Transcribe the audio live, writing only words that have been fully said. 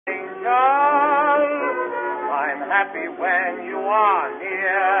young. I'm happy when you are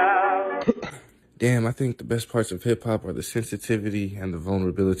near. Damn, I think the best parts of hip-hop are the sensitivity and the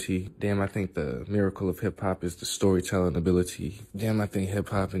vulnerability. Damn, I think the miracle of hip-hop is the storytelling ability. Damn, I think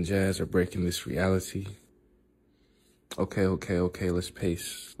hip-hop and jazz are breaking this reality. Okay, let's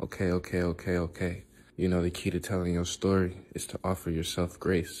pace. Okay. You know, the key to telling your story is to offer yourself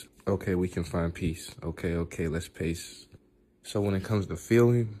grace. Okay, we can find peace. Okay, let's pace. So when it comes to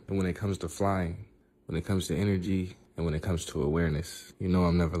feeling, and when it comes to flying, when it comes to energy, and when it comes to awareness, you know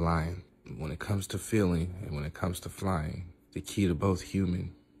I'm never lying. When it comes to feeling, and when it comes to flying, the key to both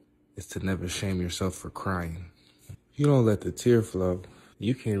human is to never shame yourself for crying. You don't let the tear flow.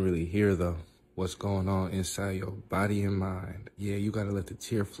 You can't really hear, though, what's going on inside your body and mind. Yeah, you gotta let the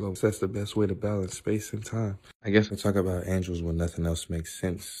tear flow. That's the best way to balance space and time. I guess I talk about angels when nothing else makes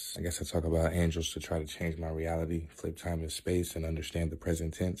sense. I guess I talk about angels to try to change my reality, flip time and space, and understand the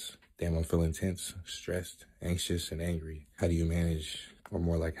present tense. Damn, I'm feeling tense, stressed, anxious, and angry. How do you manage? Or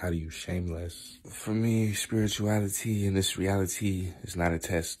more like, how do you shame less? For me, spirituality in this reality is not a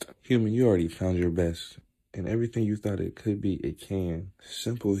test. Human, you already found your best. And everything you thought it could be, it can.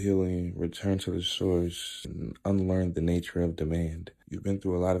 Simple healing, return to the source, and unlearn the nature of demand. You've been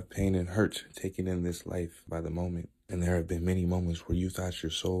through a lot of pain and hurt, taken in this life by the moment. And there have been many moments where you thought your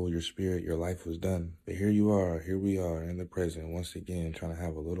soul, your spirit, your life was done. But here you are, here we are in the present, once again, trying to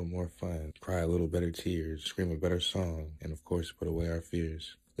have a little more fun, cry a little better tears, scream a better song, and of course, put away our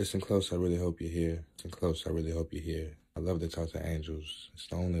fears. Listen close, I really hope you're here. Listen close, I really hope you're here. I love to talk to angels. It's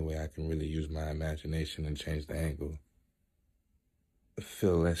the only way I can really use my imagination and change the angle.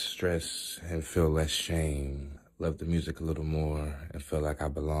 Feel less stress and feel less shame. Love the music a little more and feel like I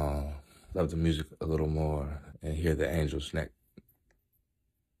belong. Love the music a little more and hear the angels neck.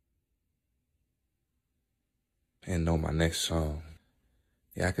 And know my next song.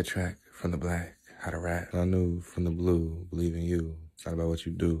 Yeah, I could track from the black, how to rap. I knew from the blue, believe in you. It's not about what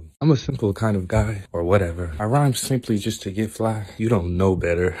you do. I'm a simple kind of guy, or whatever. I rhyme simply just to get fly. You don't know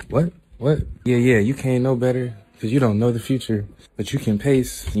better. What? Yeah, you can't know better because you don't know the future. But you can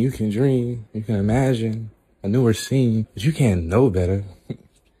pace, you can dream, you can imagine a newer scene. But you can't know better.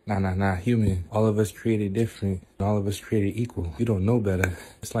 Nah, human. All of us created different. All of us created equal. You don't know better.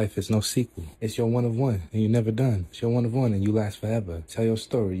 This life is no sequel. It's your one of one, and you're never done. It's your one of one, and you last forever. Tell your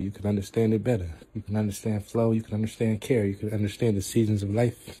story. You can understand it better. You can understand flow. You can understand care. You can understand the seasons of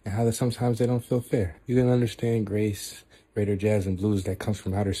life and how that sometimes they don't feel fair. You can understand grace, greater jazz and blues that comes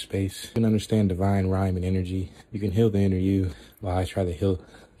from outer space. You can understand divine rhyme and energy. You can heal the inner you while I try to heal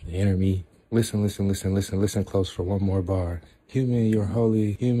the inner me. Listen close for one more bar. Human, you're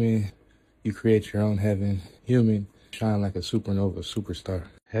holy. Human, you create your own heaven. Human, shine like a supernova superstar.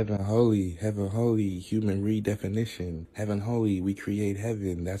 Heaven holy, human redefinition. Heaven holy, we create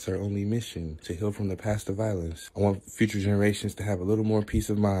heaven. That's our only mission, to heal from the past of violence. I want future generations to have a little more peace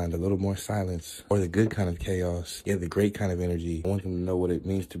of mind, a little more silence, or the good kind of chaos. Yeah, the great kind of energy. I want them to know what it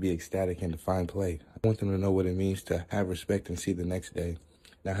means to be ecstatic and to find play. I want them to know what it means to have respect and see the next day.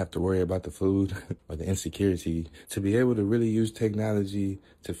 Not have to worry about the food or the insecurity, to be able to really use technology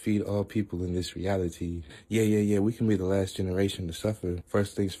to feed all people in this reality. Yeah, we can be the last generation to suffer.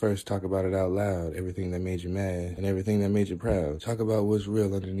 First things first, talk about it out loud. Everything that made you mad and everything that made you proud. Talk about what's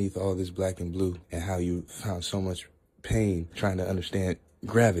real underneath all this black and blue and how you found so much pain trying to understand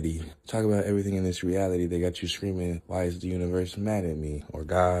gravity. Talk about everything in this reality that got you screaming, why is the universe mad at me? Or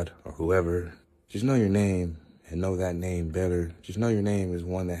God, or whoever. Just know your name. And know that name better. Just know your name is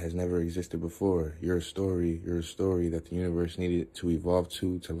one that has never existed before. You're a story that the universe needed to evolve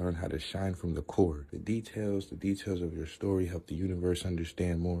to learn how to shine from the core. The details of your story help the universe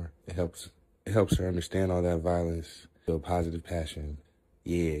understand more. It helps her understand all that violence, feel positive passion.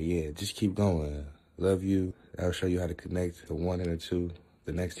 Yeah, just keep going. Love you. I'll show you how to connect the one and the two,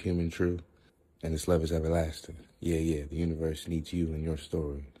 the next human true. And this love is everlasting. Yeah, the universe needs you and your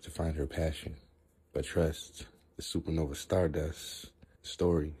story to find her passion. But trust, the supernova stardust, the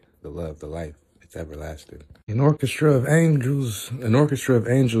story, the love, the life, it's everlasting. An orchestra of angels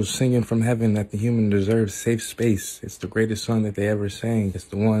singing from heaven that the human deserves safe space. It's the greatest song that they ever sang. It's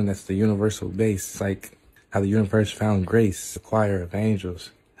the one that's the universal base. It's like how the universe found grace, the choir of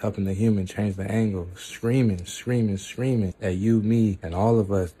angels, helping the human change the angle, screaming that you, me, and all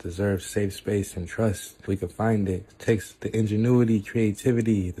of us deserve safe space and trust. We can find it. It takes the ingenuity,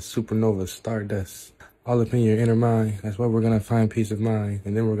 creativity, the supernova stardust, all up in your inner mind. That's where we're going to find peace of mind.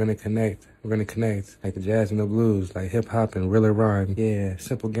 And then we're going to connect. We're going to connect like the jazz and the blues, like hip hop and realer rhyme. Yeah,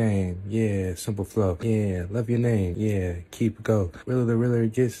 simple game. Yeah, simple flow. Yeah, love your name. Yeah, keep go. Realer the realer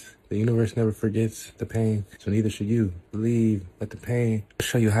it gets. The universe never forgets the pain, so neither should you. Believe, let the pain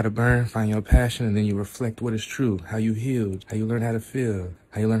show you how to burn, find your passion, and then you reflect what is true, how you healed, how you learn how to feel,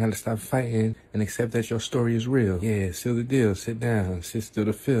 how you learn how to stop fighting and accept that your story is real. Yeah, seal the deal, sit down, sit still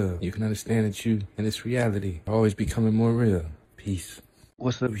to feel. You can understand that you and this reality are always becoming more real. Peace.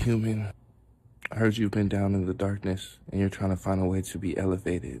 What's up, human? I heard you've been down in the darkness and you're trying to find a way to be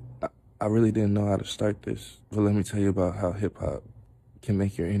elevated. I really didn't know how to start this, but let me tell you about how hip-hop can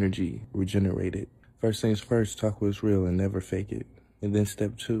make your energy regenerated. First things first, talk what's real and never fake it. And then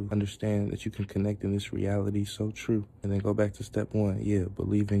step 2, understand that you can connect in this reality so true. And then go back to step 1, yeah,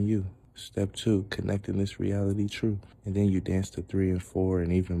 believe in you. Step 2, connect in this reality true. And then you dance to 3 and 4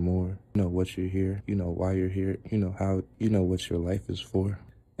 and even more. You know what you're here, you know why you're here, you know what your life is for.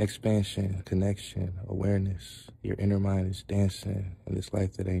 Expansion, connection, awareness. Your inner mind is dancing in this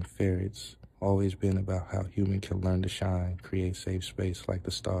life that ain't fair. It's always been about how human can learn to shine, create safe space like the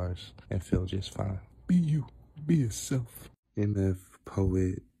stars, and feel just fine. Be you, be yourself. MF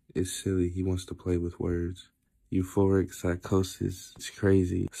poet is silly, he wants to play with words. Euphoric psychosis, it's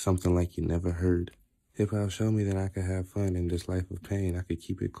crazy, something like you never heard. Hip-hop showed me that I could have fun in this life of pain, I could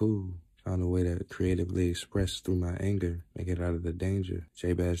keep it cool. Found a way to creatively express through my anger, make it out of the danger.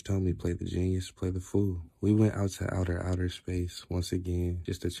 J-Badge told me, play the genius, play the fool. We went out to outer space, once again,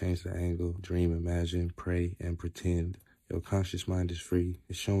 just to change the angle, dream, imagine, pray, and pretend. Your conscious mind is free.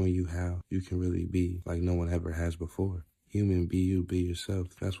 It's showing you how you can really be like no one ever has before. Human, be you, be yourself.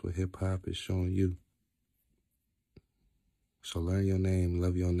 That's what hip-hop is showing you. So learn your name,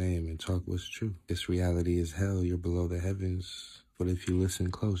 love your name, and talk what's true. This reality is hell, you're below the heavens. But if you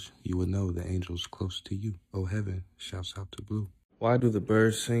listen close, you would know the angel's close to you. Oh heaven, shouts out to blue. Why do the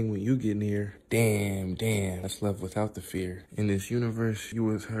birds sing when you get near? Damn, that's love without the fear. In this universe, you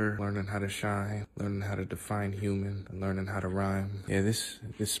with her, learning how to shine, learning how to define human, and learning how to rhyme. Yeah, this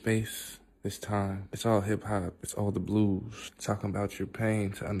space, this time, it's all hip-hop, it's all the blues. Talking about your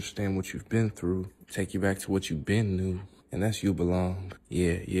pain to understand what you've been through, take you back to what you've been knew. And that's you belong.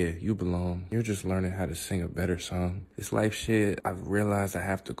 Yeah, you belong. You're just learning how to sing a better song. This life shit, I've realized I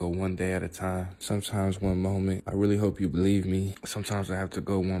have to go one day at a time. Sometimes one moment. I really hope you believe me. Sometimes I have to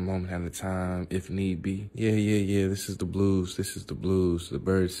go one moment at a time, if need be. Yeah, this is the blues. This is the blues. The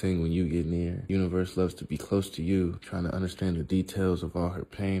birds sing when you get near. Universe loves to be close to you, trying to understand the details of all her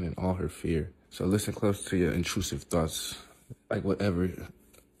pain and all her fear. So listen close to your intrusive thoughts. Like whatever.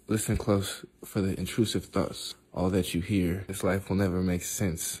 Listen close for the intrusive thoughts. All that you hear, this life will never make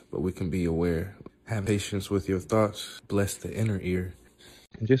sense, but we can be aware. Have patience with your thoughts. Bless the inner ear.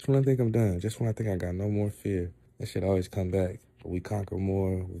 And just when I think I'm done, just when I think I got no more fear, that shit always come back. But we conquer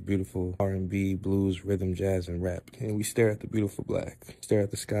more with beautiful R&B, blues, rhythm, jazz, and rap. And we stare at the beautiful black. Stare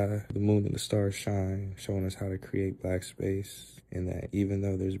at the sky, the moon and the stars shine, showing us how to create black space. And that even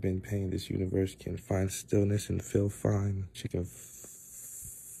though there's been pain, this universe can find stillness and feel fine. She can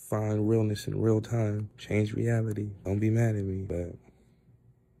find realness in real time. Change reality. Don't be mad at me, but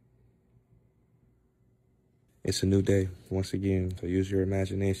it's a new day once again. So use your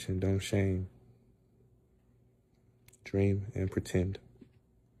imagination. Don't shame. Dream and pretend.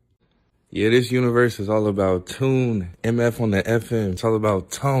 Yeah, this universe is all about tune. MF on the FM. It's all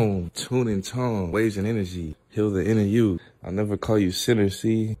about tone. Tune and tone. Waves and energy. Heal the inner you. I'll never call you sinner,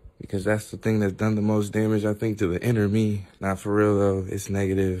 see? Because that's the thing that's done the most damage, I think, to the inner me. Not for real, though. It's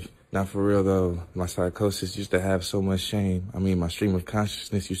negative. Not for real, though. My psychosis used to have so much shame. I mean, my stream of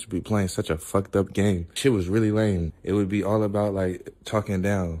consciousness used to be playing such a fucked up game. Shit was really lame. It would be all about, like, talking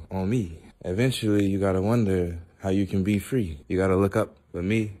down on me. Eventually, you gotta wonder how you can be free. You gotta look up. But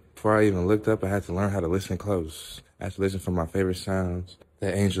me, before I even looked up, I had to learn how to listen close. I had to listen for my favorite sounds.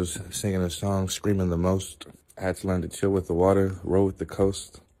 The angels singing a song, screaming the most. I had to learn to chill with the water, roll with the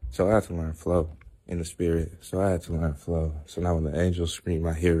coast. So I had to learn flow in the spirit. So I had to learn flow. So now when the angels scream,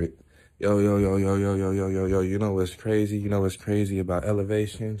 I hear it. Yo, you know what's crazy? You know what's crazy about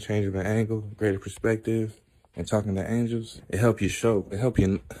elevation, changing the angle, greater perspective, and talking to angels? It help you show, it help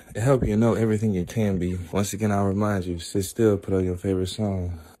you know everything you can be. Once again, I'll remind you, sit still, put on your favorite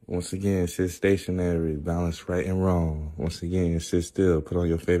song. Once again, sit stationary, balance right and wrong. Once again, sit still, put on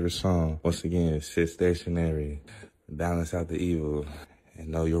your favorite song. Once again, sit stationary, balance out the evil, and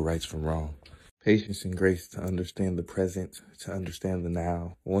know your rights from wrong. Patience and grace to understand the present, to understand the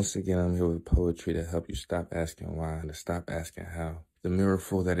now. Once again, I'm here with poetry to help you stop asking why and to stop asking how. The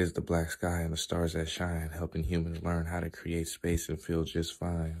miracle that is the black sky and the stars that shine, helping humans learn how to create space and feel just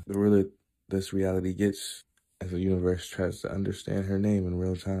fine. The realer this reality gets as the universe tries to understand her name in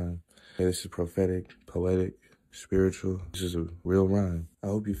real time. Hey, this is prophetic, poetic, spiritual. This is a real rhyme. I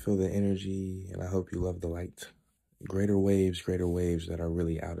hope you feel the energy and I hope you love the light. Greater waves that are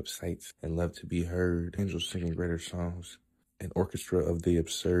really out of sight and love to be heard. Angels singing greater songs. An orchestra of the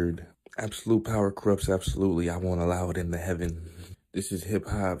absurd. Absolute power corrupts absolutely. I won't allow it in the heaven. This is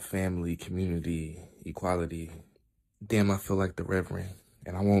hip-hop, family, community, equality. Damn, I feel like the Reverend.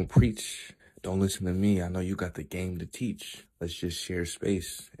 And I won't preach. Don't listen to me. I know you got the game to teach. Let's just share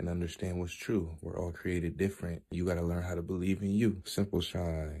space and understand what's true. We're all created different. You got to learn how to believe in you. Simple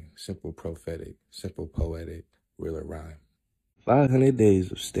shine, simple prophetic, simple poetic, realer rhyme. 500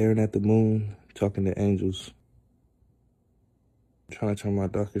 days of staring at the moon, talking to angels. Trying to turn my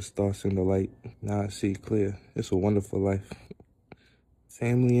darkest thoughts into light. Now I see clear. It's a wonderful life.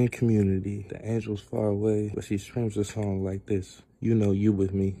 Family and community. The angel's far away, but she screams a song like this. You know you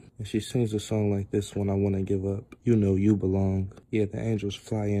with me. And she sings a song like this when I want to give up. You know you belong. Yeah, the angels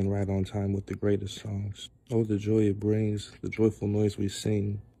fly in right on time with the greatest songs. Oh, the joy it brings, the joyful noise we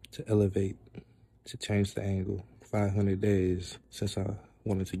sing to elevate, to change the angle. 500 days since I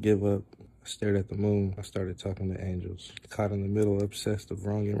wanted to give up. I stared at the moon. I started talking to angels. Caught in the middle, obsessed of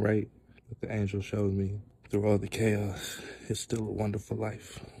wrong and right. But the angel showed me, through all the chaos, it's still a wonderful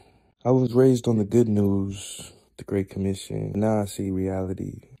life. I was raised on the good news, the Great Commission. Now I see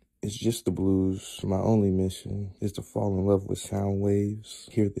reality. It's just the blues. My only mission is to fall in love with sound waves,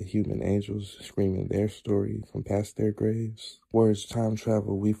 hear the human angels screaming their story from past their graves. Words time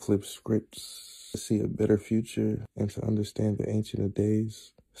travel, we flip scripts to see a better future and to understand the ancient of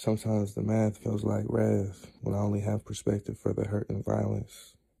days. Sometimes the math feels like wrath when I only have perspective for the hurt and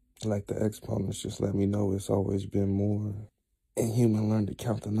violence. Like the exponents just let me know it's always been more. And human learn to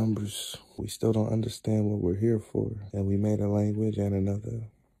count the numbers. We still don't understand what we're here for. And we made a language and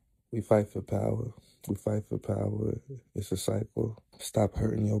another. We fight for power. We fight for power. It's a cycle. Stop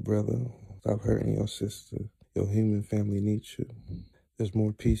hurting your brother. Stop hurting your sister. Your human family needs you. There's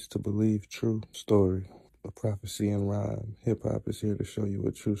more peace to believe. True story. A prophecy and rhyme. Hip-hop is here to show you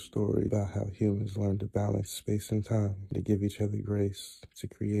a true story about how humans learn to balance space and time, to give each other grace, to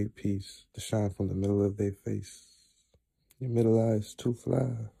create peace, to shine from the middle of their face. Your middle eye is too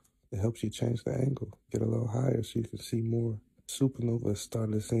fly. It helps you change the angle, get a little higher so you can see more. Supernova is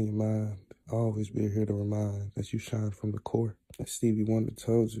starless in your mind. I'll always be here to remind that you shine from the core. And Stevie Wonder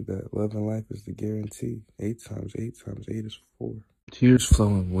told you that love and life is the guarantee. 8 times 8 times 8 is 4. Tears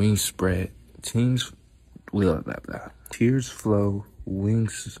flowing, wings spread. Tears flow,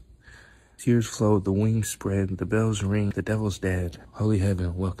 the wings spread, the bells ring, the devil's dead. Holy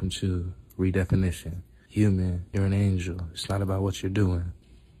heaven, welcome to redefinition. Human, you're an angel. It's not about what you're doing.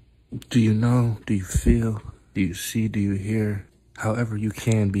 Do you know? Do you feel? Do you see? Do you hear? However you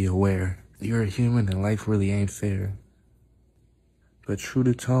can be aware. You're a human and life really ain't fair. But true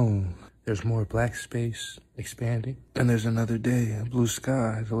to tone, there's more black space expanding. And there's another day, a blue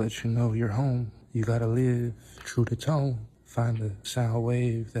sky to let you know you're home. You gotta live true to tone. Find the sound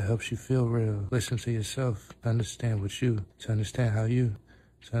wave that helps you feel real. Listen to yourself, understand what you, to understand how you,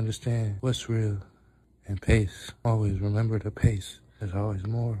 to understand what's real. And pace, always remember the pace. There's always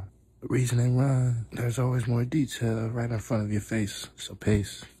more. Reason and rhyme, there's always more detail right in front of your face. So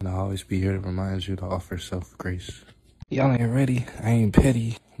pace, and I'll always be here to remind you to offer self-grace. Y'all ain't ready, I ain't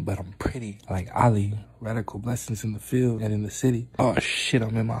petty, but I'm pretty. Like Ali, radical blessings in the field and in the city. Oh shit,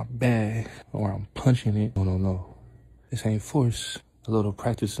 I'm in my bag, or I'm punching it. No. This ain't force. A little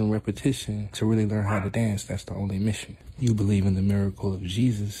practice and repetition to really learn how to dance, that's the only mission. You believe in the miracle of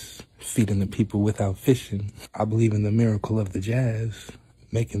Jesus, feeding the people without fishing. I believe in the miracle of the jazz,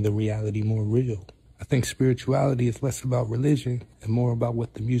 making the reality more real. I think spirituality is less about religion and more about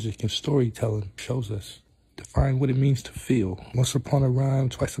what the music and storytelling shows us. Define what it means to feel. Once upon a rhyme,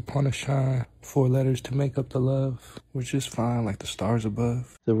 twice upon a shine. 4 letters to make up the love. We're just fine like the stars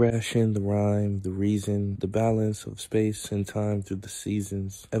above. The ration, the rhyme, the reason, the balance of space and time through the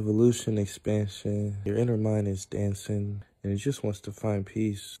seasons. Evolution, expansion. Your inner mind is dancing and it just wants to find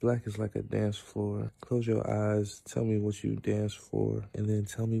peace. Black is like a dance floor. Close your eyes, tell me what you dance for, and then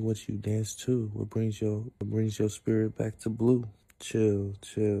tell me what you dance to. What brings your spirit back to blue? Chill.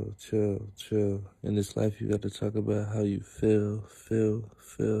 In this life, you got to talk about how you feel.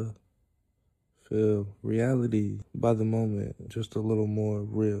 Reality by the moment, just a little more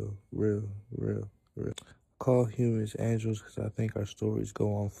real. Call humans angels because I think our stories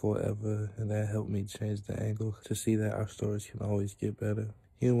go on forever, and that helped me change the angle to see that our stories can always get better.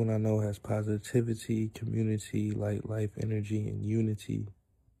 Human I know has positivity, community, light, life, energy, and unity.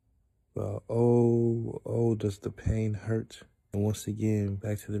 But oh, does the pain hurt? And once again,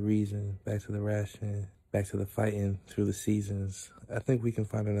 back to the reason, back to the ration, back to the fighting through the seasons. I think we can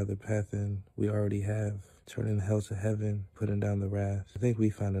find another path and we already have. Turning hell to heaven, putting down the wrath. I think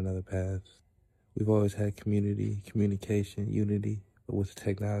we found another path. We've always had community, communication, unity, but with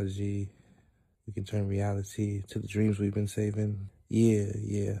technology, we can turn reality to the dreams we've been saving.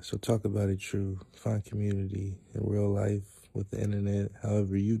 Yeah, so talk about it true. Find community in real life with the internet,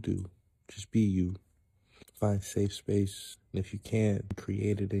 however you do. Just be you. Find safe space. And if you can't,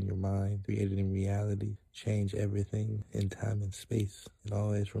 create it in your mind, create it in reality. Change everything in time and space. And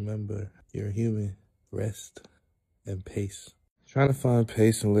always remember, you're a human. Rest and pace. Trying to find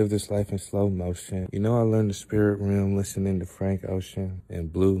pace and live this life in slow motion. You know, I learned the spirit realm listening to Frank Ocean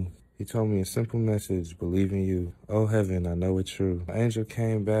and Blue. He told me a simple message, believe in you. Oh heaven, I know it's true. An angel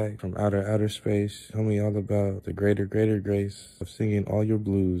came back from outer space, told me all about the greater grace of singing all your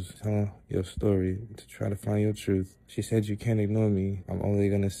blues, telling your story to try to find your truth. She said you can't ignore me. I'm only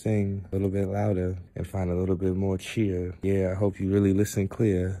gonna sing a little bit louder and find a little bit more cheer. Yeah, I hope you really listen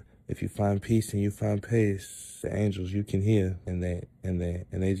clear. If you find peace and you find pace, the angels you can hear, and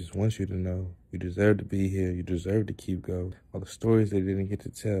they just want you to know you deserve to be here. You deserve to keep going. All the stories they didn't get to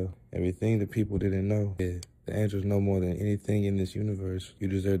tell, everything that people didn't know. Yeah, the angels know more than anything in this universe. You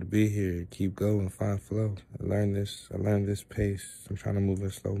deserve to be here. Keep going, find flow. I learned this pace. I'm trying to move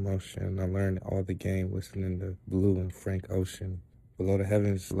in slow motion. I learned all the game listening to Blue and Frank Ocean. Below the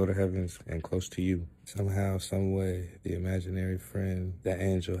heavens, and close to you. Somehow, some way, the imaginary friend, that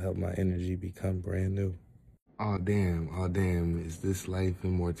angel helped my energy become brand new. Oh damn, is this life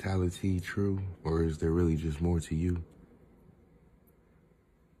immortality true? Or is there really just more to you?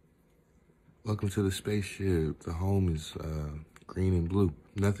 Welcome to the spaceship. The home is green and blue.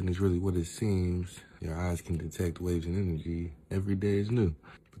 Nothing is really what it seems. Your eyes can detect waves and energy. Every day is new.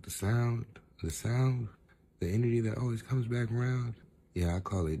 But the sound, the energy that always comes back around, yeah, I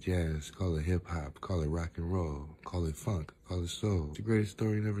call it jazz, call it hip-hop, call it rock and roll, call it funk, call it soul. It's the greatest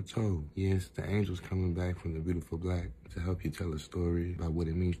story never told. Yes, the angels coming back from the beautiful black to help you tell a story about what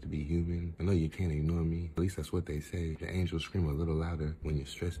it means to be human. I know you can't ignore me. At least that's what they say. The angels scream a little louder when you're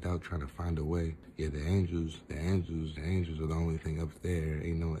stressed out trying to find a way. Yeah, the angels are the only thing up there.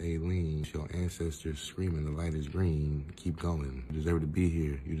 Ain't no Aileen. Your ancestors screaming the light is green. Keep going. You deserve to be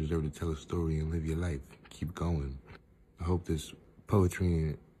here. You deserve to tell a story and live your life. Keep going. I hope this poetry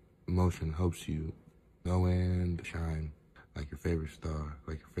and emotion helps you go and shine like your favorite star,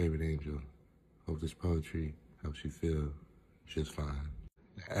 like your favorite angel. Hope this poetry helps you feel just fine.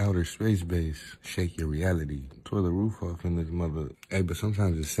 Outer space base, shake your reality. Tore the roof off in this mother. Hey, but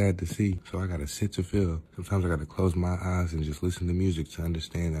sometimes it's sad to see, so I gotta sit to feel. Sometimes I gotta close my eyes and just listen to music to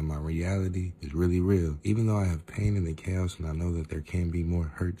understand that my reality is really real. Even though I have pain in the chaos and I know that there can be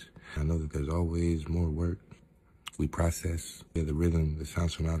more hurt, I know that there's always more work. We process the rhythm, the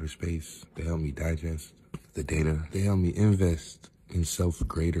sounds from outer space. They help me digest the data. They help me invest in self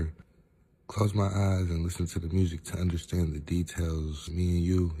greater. Close my eyes and listen to the music to understand the details. Me and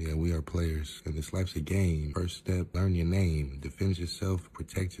you, yeah, we are players. And this life's a game. First step, learn your name. Defend yourself,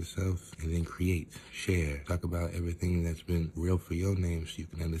 protect yourself, and then create, share. Talk about everything that's been real for your name so you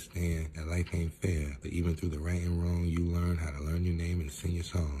can understand that life ain't fair. But even through the right and wrong, you learn how to learn your name and sing your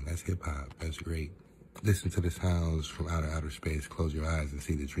song. That's hip-hop. That's great. Listen to the sounds from outer space. Close your eyes and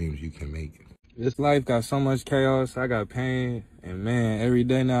see the dreams you can make. This life got so much chaos. I got pain. And man, every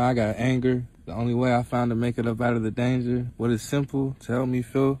day now I got anger. The only way I found to make it up out of the danger, what is simple to help me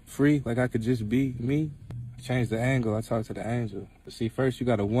feel free, like I could just be me. I changed the angle. I talked to the angel. But see, first you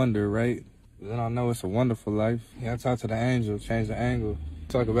got to wonder, right? Then I know it's a wonderful life. Yeah, I talked to the angel, change the angle.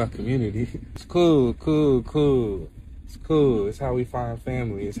 Talk about community. It's cool. It's cool. It's how we find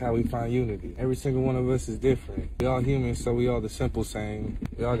family. It's how we find unity. Every single one of us is different. We all humans, so we all the simple same.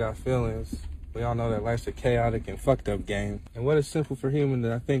 We all got feelings. We all know that life's a chaotic and fucked up game. And what is simple for humans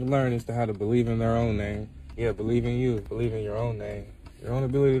that I think learn is to how to believe in their own name. Yeah, believe in you. Believe in your own name. Your own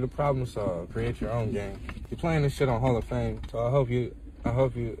ability to problem solve. Create your own game. You're playing this shit on Hall of Fame. So I hope you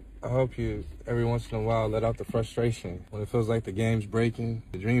every once in a while let out the frustration when it feels like the game's breaking,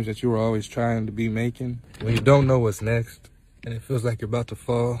 the dreams that you were always trying to be making, when you don't know what's next and it feels like you're about to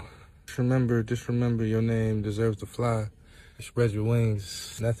fall. Just remember your name deserves to fly. Spread your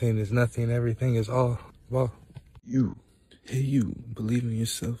wings. Nothing is nothing, everything is all. Well, you, hey you, believe in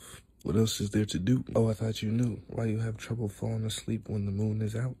yourself. What else is there to do? Oh, I thought you knew. Why you have trouble falling asleep when the moon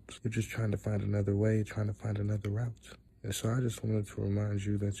is out? You're just trying to find another way, trying to find another route. And so I just wanted to remind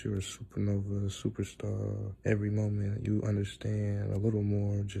you that you're a supernova, a superstar. Every moment you understand a little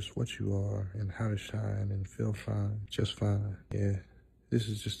more just what you are and how to shine and feel fine, just fine. Yeah, this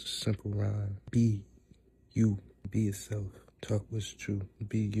is just a simple rhyme. Be you, be yourself. Talk what's true,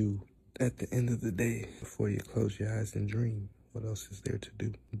 be you. At the end of the day, before you close your eyes and dream, What else is there to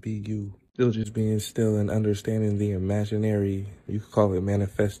do? Be you. Still just being still and understanding the imaginary. You could call it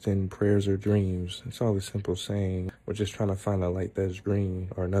manifesting prayers or dreams. It's all a simple saying. We're just trying to find a light that's green,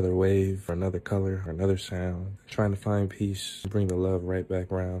 or another wave, or another color, or another sound. Trying to find peace, bring the love right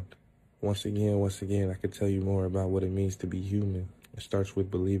back around. Once again, I could tell you more about what it means to be human. It starts with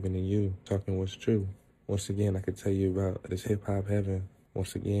believing in you, talking what's true. Once again, I could tell you about this hip-hop heaven.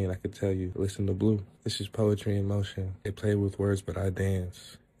 Once again, I could tell you, listen to Blue. This is poetry in motion. They play with words, but I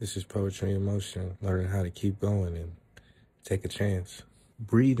dance. This is poetry in motion, learning how to keep going and take a chance.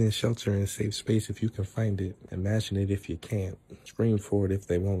 Breathe and shelter in a safe space if you can find it. Imagine it if you can't. Scream for it if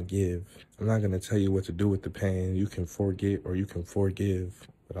they won't give. I'm not going to tell you what to do with the pain. You can forget or you can forgive.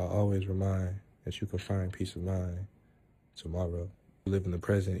 But I'll always remind that you can find peace of mind tomorrow. You live in the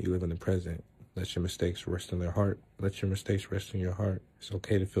present, you live in the present. Let your mistakes rest in their heart. Let your mistakes rest in your heart. It's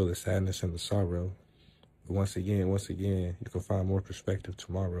okay to feel the sadness and the sorrow. But once again, you can find more perspective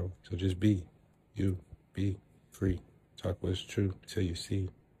tomorrow. So just be you, be free. Talk what's true till you see,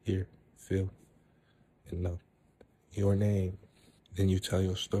 hear, feel, and know your name. Then you tell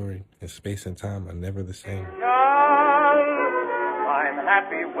your story. And space and time are never the same. I'm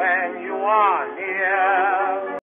happy when you are near.